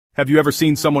Have you ever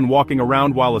seen someone walking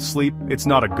around while asleep? It's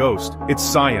not a ghost, it's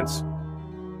science.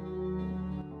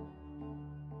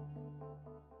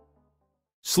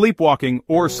 Sleepwalking,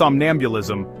 or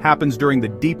somnambulism, happens during the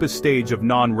deepest stage of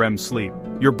non-REM sleep.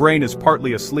 Your brain is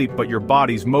partly asleep but your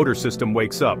body's motor system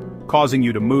wakes up, causing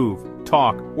you to move,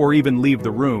 talk, or even leave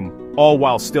the room, all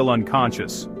while still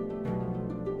unconscious.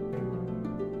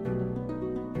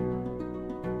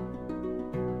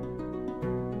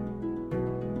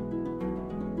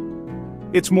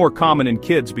 It's more common in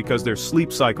kids because their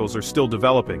sleep cycles are still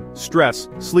developing. Stress,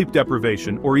 sleep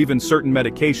deprivation, or even certain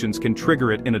medications can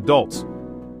trigger it in adults.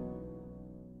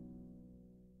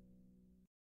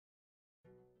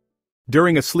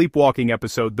 During a sleepwalking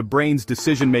episode, the brain's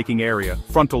decision-making area,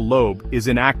 frontal lobe, is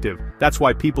inactive. That's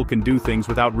why people can do things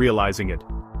without realizing it.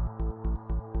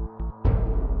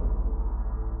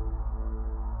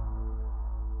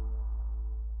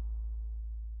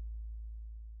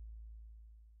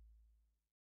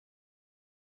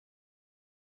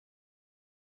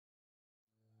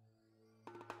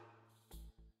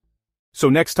 So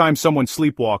next time someone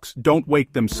sleepwalks, don't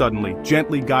wake them suddenly,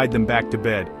 gently guide them back to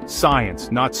bed.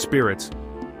 Science, not spirits.